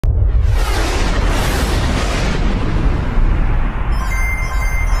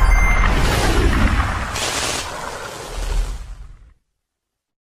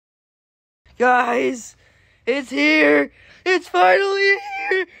Guys, it's here. It's finally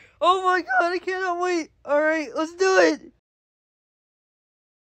here. Oh my god, I cannot wait. Alright, let's do it.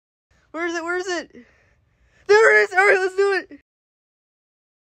 Where is it? Where is it? There it is. Alright, let's do it.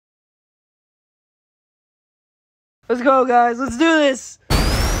 Let's go, guys. Let's do this.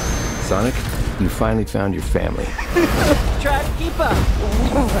 Sonic, you finally found your family. Try to keep up.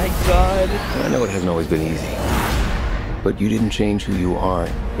 Oh my god. I know it hasn't always been easy, but you didn't change who you are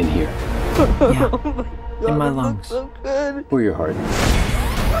in here. Yeah. Oh my god, In my it looks lungs. so good. Or your heart.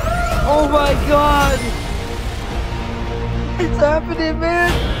 Oh my god. It's happening, man.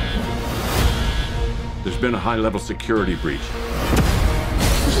 There's been a high-level security breach.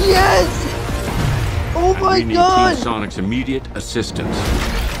 Yes. Oh my We need god. Team Sonic's immediate assistance.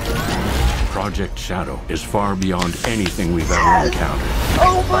 Project Shadow is far beyond anything we've ever encountered.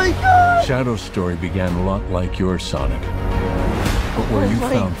 Oh my god. Shadow's story began a lot like your Sonic. But where you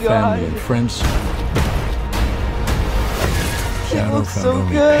my found God. family and friends, Shadow looks found so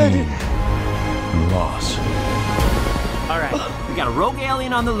only good. pain and loss. Alright, we got a rogue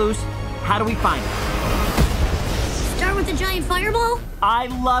alien on the loose. How do we find it? Start with the giant fireball? I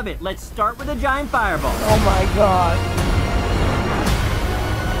love it. Let's start with a giant fireball. Oh my god.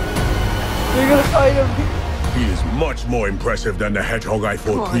 You're gonna fight him. He is much more impressive than the hedgehog I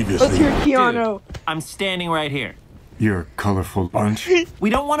fought previously. Let's hear Keanu. Dude, I'm standing right here. You're a colorful bunch. We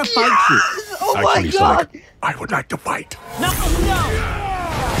don't want to fight you. Oh my Actually, god. Sonic, I would like to fight. No, no!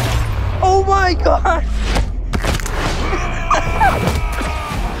 Oh my god.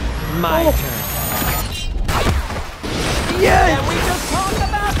 My turn. Yes. Can we just talk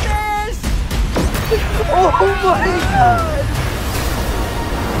about this? Oh my god.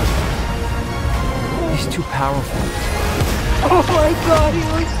 He's too powerful. Oh my god, he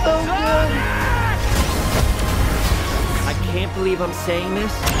looks so good. I can't believe I'm saying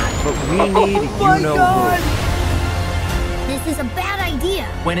this, but we need Oh my you know god. who. This is a bad idea.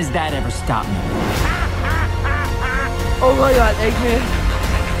 When has that ever stopped me? Oh my god, Eggman.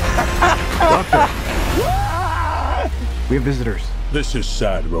 We have visitors. This is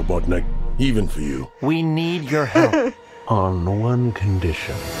sad, Robotnik. Even for you. We need your help. On one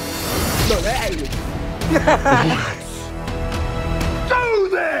condition. Do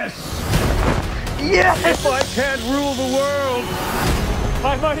this! Yes. If I can't rule the world,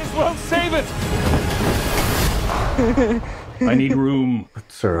 I might as well save it. I need room.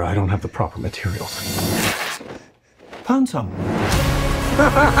 But, sir, I don't have the proper materials. Found some.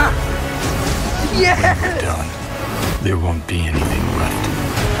 Yes. Done. There won't be anything left.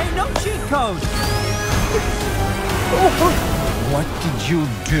 Hey, no cheat code! What did you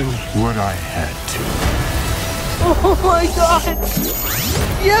do? What I had to. Oh my god.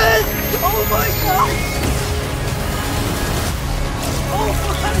 Yes. Oh my god. Oh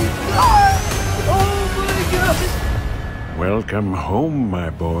my god. Oh my god. Welcome home, my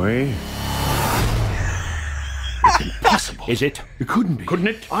boy. Possible. Is it? It couldn't be. Couldn't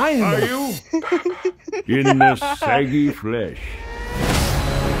it? I am. Are you? In the saggy flesh.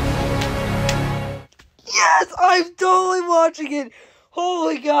 Yes, I'm totally watching it.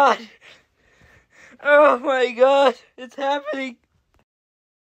 Holy god. Oh my god. It's happening.